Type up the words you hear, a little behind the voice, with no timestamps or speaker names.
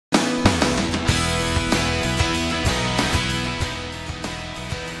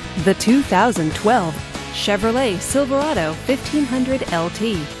The 2012 Chevrolet Silverado 1500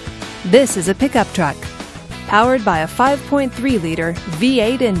 LT. This is a pickup truck powered by a 5.3-liter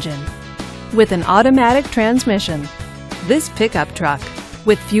V8 engine with an automatic transmission. This pickup truck,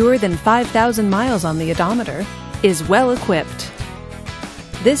 with fewer than 5,000 miles on the odometer, is well equipped.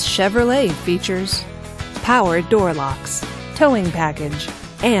 This Chevrolet features power door locks, towing package,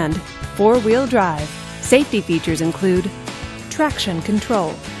 and four-wheel drive. Safety features include traction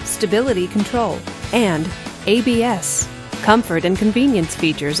control, stability control, and ABS. Comfort and convenience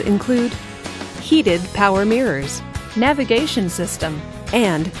features include heated power mirrors, navigation system,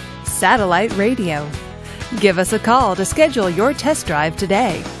 and satellite radio. Give us a call to schedule your test drive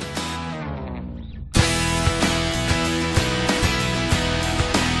today.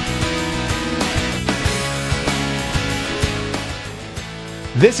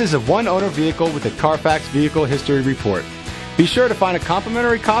 This is a one-owner vehicle with a Carfax Vehicle History Report. Be sure to find a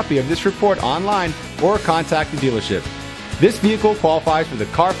complimentary copy of this report online or contact the dealership. This vehicle qualifies for the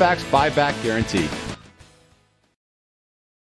Carfax Buyback Guarantee.